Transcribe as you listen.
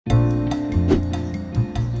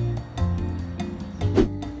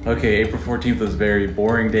Okay, April 14th was a very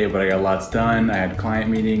boring day, but I got lots done. I had client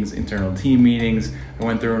meetings, internal team meetings. I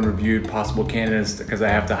went through and reviewed possible candidates because I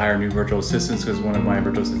have to hire new virtual assistants because one of my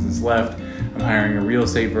virtual assistants left. I'm hiring a real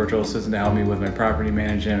estate virtual assistant to help me with my property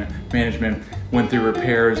management. Went through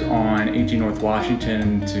repairs on 18 North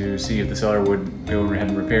Washington to see if the seller would go ahead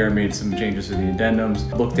and repair, made some changes to the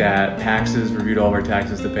addendums. Looked at taxes, reviewed all of our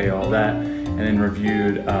taxes to pay all that, and then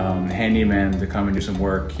reviewed handymen to come and do some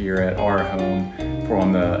work here at our home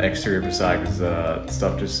on the exterior facade because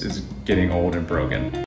stuff just is getting old and broken.